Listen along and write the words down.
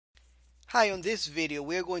Hi, on this video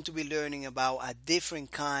we are going to be learning about a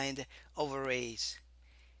different kind of arrays,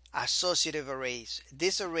 associative arrays.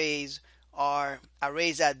 These arrays are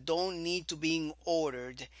arrays that don't need to be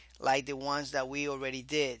ordered like the ones that we already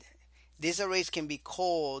did. These arrays can be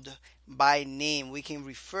called by name. We can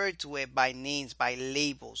refer to it by names, by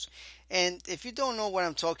labels. And if you don't know what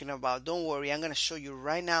I'm talking about, don't worry, I'm going to show you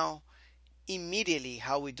right now immediately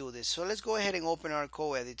how we do this. So let's go ahead and open our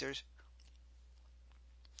co-editors.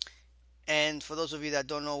 And for those of you that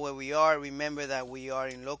don't know where we are, remember that we are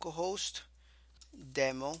in localhost,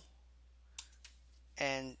 demo,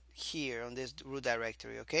 and here on this root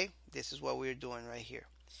directory, okay? This is what we're doing right here.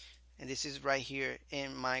 And this is right here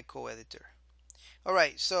in my co-editor.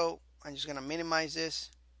 Alright, so I'm just gonna minimize this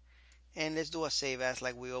and let's do a save as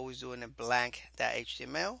like we always do in a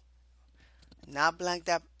blank.html. Not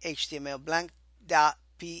blank.html, blank.php.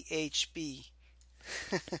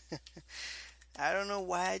 I don't know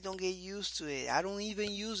why I don't get used to it. I don't even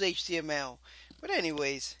use HTML. But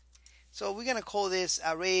anyways, so we're gonna call this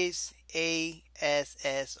arrays ASSOC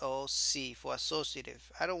for associative.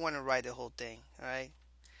 I don't want to write the whole thing. Alright.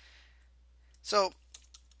 So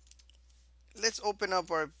let's open up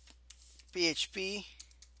our PHP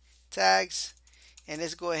tags and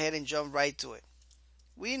let's go ahead and jump right to it.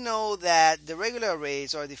 We know that the regular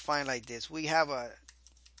arrays are defined like this. We have a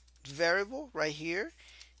variable right here,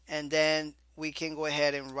 and then we can go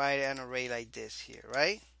ahead and write an array like this here,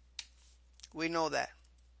 right? We know that.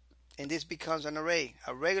 And this becomes an array,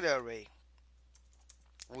 a regular array.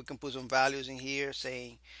 We can put some values in here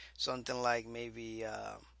saying something like maybe,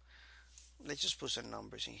 let's just put some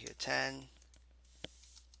numbers in here, 10,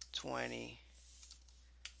 20,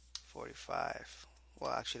 45.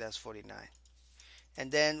 Well, actually that's 49.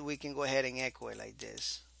 And then we can go ahead and echo it like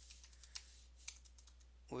this.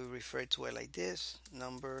 We refer to it like this,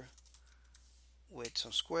 number with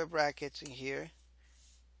some square brackets in here.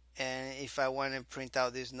 And if I want to print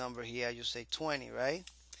out this number here, I just say 20, right?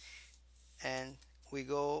 And we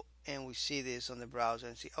go and we see this on the browser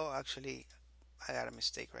and see, oh, actually I got a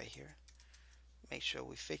mistake right here. Make sure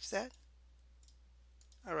we fix that.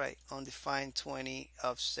 Alright, undefined 20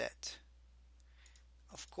 offset.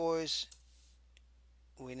 Of course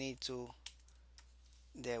we need to,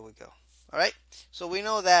 there we go. Alright, so we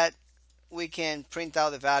know that we can print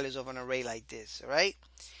out the values of an array like this. Alright,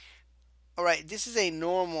 this is a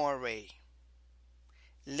normal array.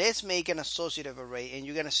 Let's make an associative array and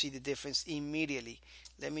you're gonna see the difference immediately.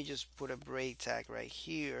 Let me just put a break tag right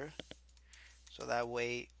here, so that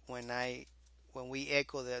way when we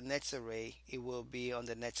echo the next array, it will be on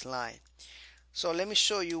the next line. So let me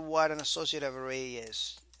show you what an associative array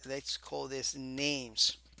is. Let's call this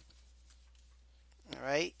names.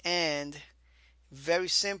 Alright, and very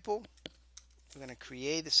simple. We're going to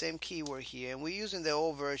create the same keyword here, and we're using the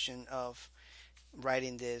old version of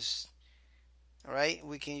writing this. Alright,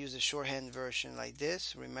 we can use the shorthand version like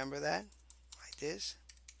this. Remember that, like this.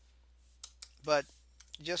 But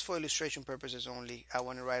just for illustration purposes only, I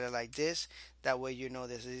want to write it like this. That way you know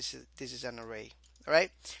this is an array.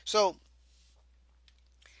 Alright, so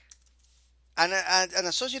an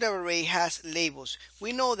associative array has labels.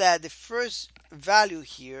 We know that the first value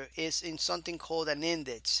here is in something called an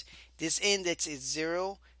index. This index is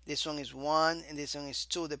 0, this one is 1, and this one is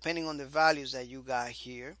 2, depending on the values that you got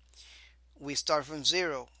here. We start from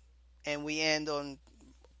 0 and we end on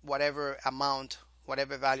whatever amount,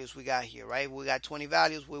 whatever values we got here, right? We got 20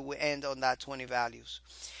 values, we will end on that 20 values.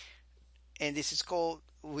 And this is called,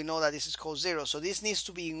 we know that this is called 0. So this needs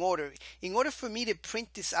to be in order. In order for me to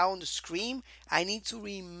print this out on the screen, I need to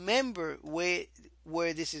remember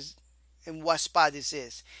where this is and what spot this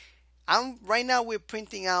is. Right now we're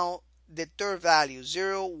printing out the third value,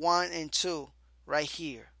 0, 1, and 2 right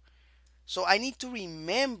here. So I need to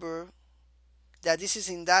remember that this is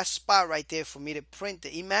in that spot right there for me to print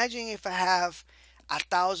it. Imagine if I have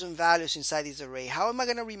 1,000 values inside this array. How am I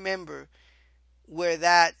going to remember where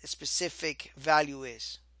that specific value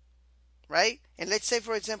is, right? And let's say,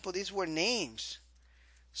 for example, these were names.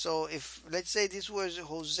 So if, let's say this was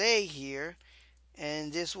Jose here,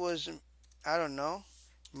 and this was, I don't know,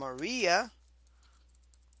 Maria,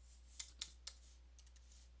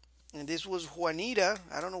 and this was Juanita.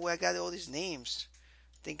 I don't know where I got all these names.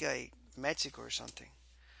 I think Mexico or something.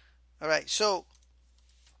 Alright, so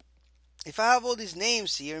if I have all these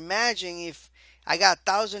names here, imagine if I got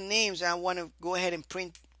 1,000 names and I want to go ahead and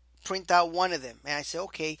print out one of them. And I say,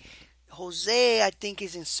 okay, Jose, I think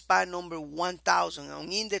is in spot number 1,000, on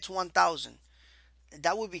index 1,000.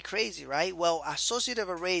 That would be crazy, right? Well, associative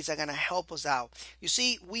arrays are going to help us out. You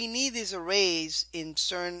see, we need these arrays in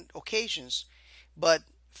certain occasions, but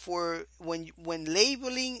for when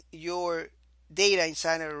labeling your data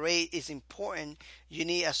inside an array is important, you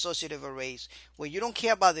need associative arrays. When you don't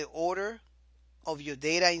care about the order of your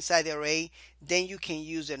data inside the array, then you can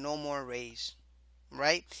use the normal arrays,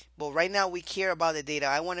 right? But right now we care about the data.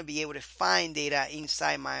 I want to be able to find data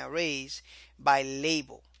inside my arrays by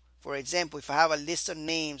label. For example, if I have a list of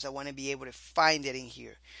names, I want to be able to find it in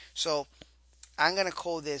here. So I'm going to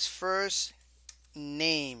call this first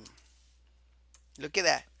name. Look at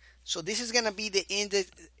that. So this is going to be the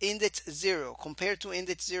index 0 compared to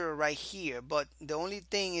index 0 right here. But the only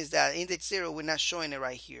thing is that index 0, we're not showing it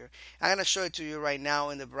right here. I'm going to show it to you right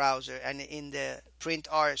now in the browser and in the print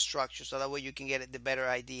R structure, so that way you can get the better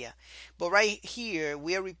idea. But right here,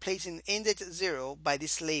 we are replacing index 0 by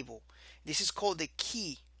this label. This is called the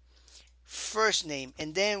key, first name.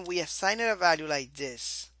 And then we assign it a value like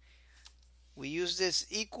this. We use this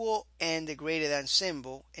equal and the greater than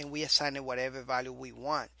symbol, and we assign it whatever value we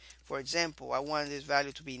want. For example, I want this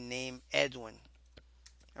value to be named Edwin.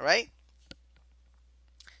 All right.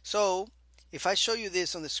 So if I show you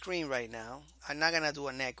this on the screen right now, I'm not gonna do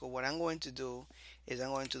an echo. What I'm going to do is I'm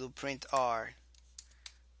going to do print R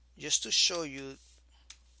just to show you.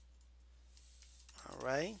 All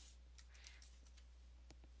right.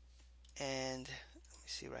 And let me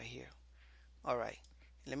see right here. All right.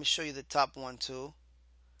 Let me show you the top one too.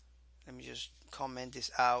 Let me just comment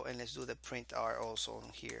this out, and let's do the print R also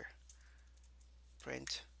on here.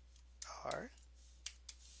 Print R.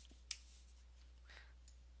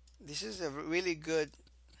 This is a really good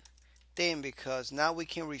thing because now we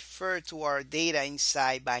can refer to our data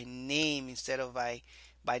inside by name instead of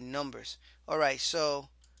by numbers. All right, so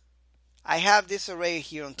I have this array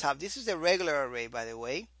here on top. This is the regular array, by the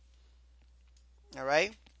way. All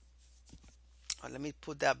right. Let me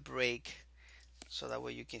put that break so that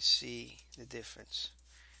way you can see the difference.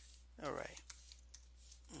 All right,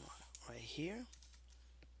 right here.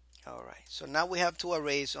 All right, so now we have two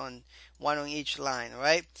arrays, on one on each line. All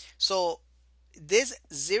right, so this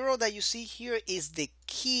 0 that you see here is the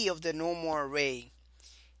key of the normal array.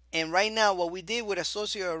 And right now what we did with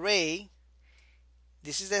associative array,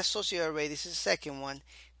 this is the associative array, this is the second one.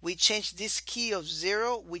 We changed this key of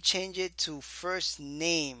 0, we change it to first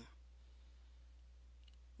name.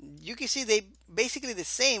 You can see they basically the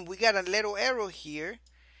same. We got a little arrow here,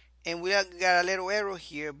 and we got a little arrow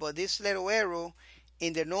here, but this little arrow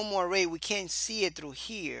in the normal array, we can't see it through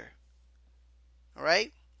here. All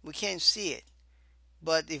right, we can't see it.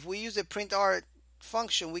 But if we use the print R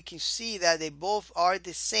function, we can see that they both are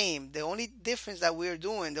the same. The only difference that we're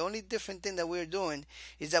doing, the only different thing that we're doing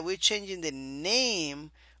is that we're changing the name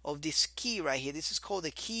of this key right here. This is called the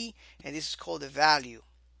key, and this is called the value.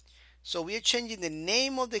 So we are changing the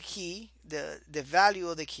name of the key, the value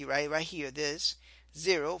of the key, right here, this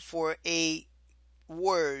 0 for a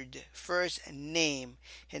word, first name,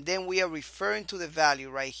 and then we are referring to the value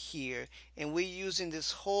right here, and we're using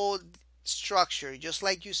this whole structure just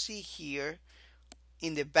like you see here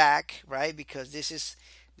in the back, right? Because this is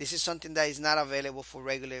something that is not available for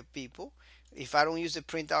regular people. If I don't use the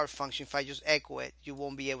print R function, if I just echo it, you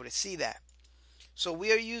won't be able to see that. So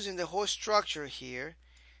we are using the whole structure here.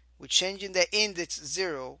 We're changing the index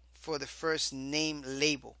 0 for the first name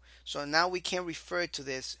label. So now we can refer to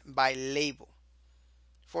this by label.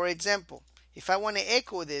 For example, if I want to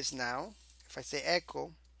echo this now, if I say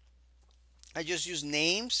echo, I just use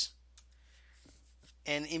names,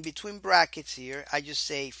 and in between brackets here, I just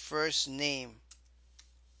say first name.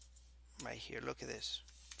 Right here, look at this.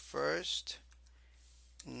 First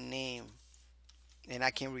name. And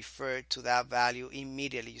I can refer to that value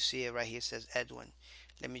immediately. You see it right here, it says Edwin.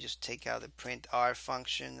 Let me just take out the print R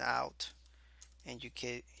function out, and you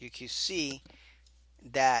can see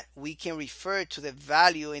that we can refer to the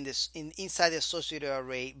value inside the associative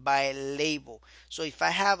array by label. So if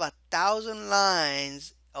I have 1,000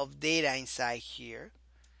 lines of data inside here,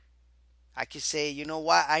 I can say, you know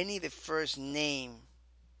what, I need the first name,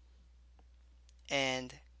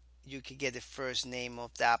 and you can get the first name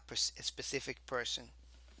of that specific person.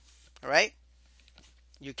 All right.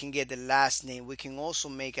 You can get the last name. We can also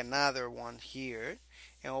make another one here,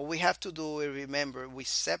 and all we have to do is remember we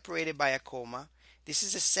separate it by a comma. This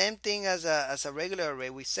is the same thing as a regular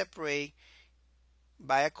array. We separate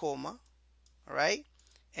by a comma, all right,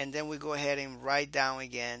 and then we go ahead and write down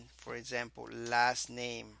again, for example, last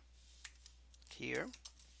name here.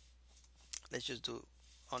 Let's just do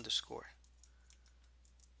underscore,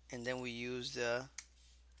 and then we use the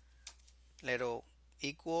little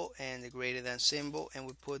equal and the greater than symbol, and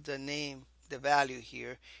we put the name, the value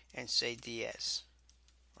here, and say DS,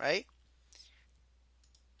 right?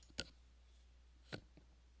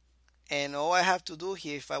 And all I have to do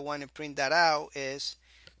here if I want to print that out is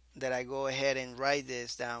that I go ahead and write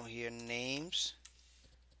this down here, names,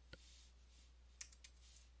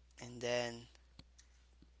 and then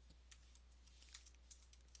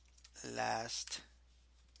last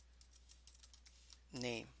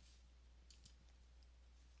name,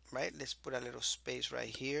 right? Let's put a little space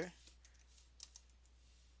right here,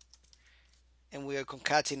 and we are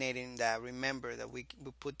concatenating that. Remember that we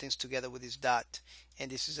put things together with this dot, and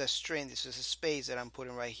this is a string, this is a space that I'm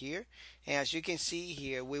putting right here. And as you can see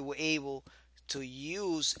here, we were able to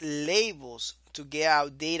use labels to get our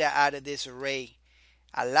data out of this array.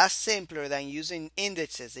 A lot simpler than using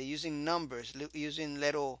indexes. They're using numbers, using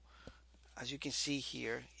little, as you can see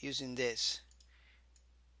here, using this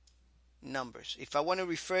numbers. If I want to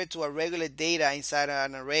refer to a regular data inside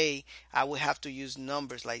an array, I would have to use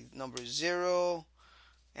numbers like number 0.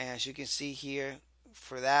 And as you can see here,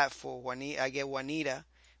 for that, for Juanita, I get Juanita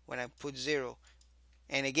when I put 0.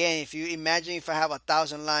 And again, if you imagine if I have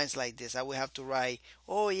 1,000 lines like this, I would have to write,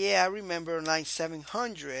 oh yeah, I remember on line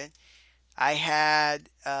 700, I had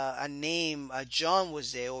a name, John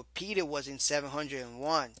was there, or Peter was in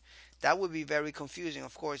 701. That would be very confusing.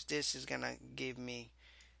 Of course, this is gonna give me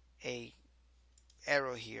a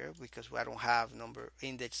error here because I don't have number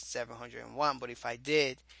index 701. But if I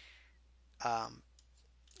did, um,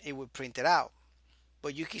 it would print it out.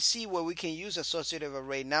 But you can see where we can use associative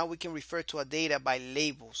array. Now we can refer to a data by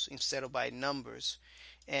labels instead of by numbers.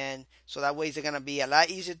 And so that way it's going to be a lot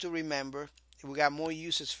easier to remember. We got more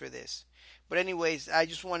uses for this. But anyways, I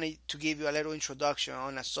just wanted to give you a little introduction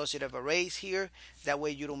on associative arrays here. That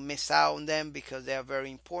way you don't miss out on them because they are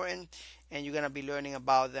very important. And you're going to be learning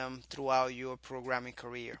about them throughout your programming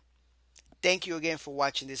career. Thank you again for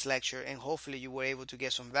watching this lecture. And hopefully you were able to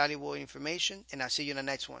get some valuable information. And I'll see you in the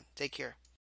next one. Take care.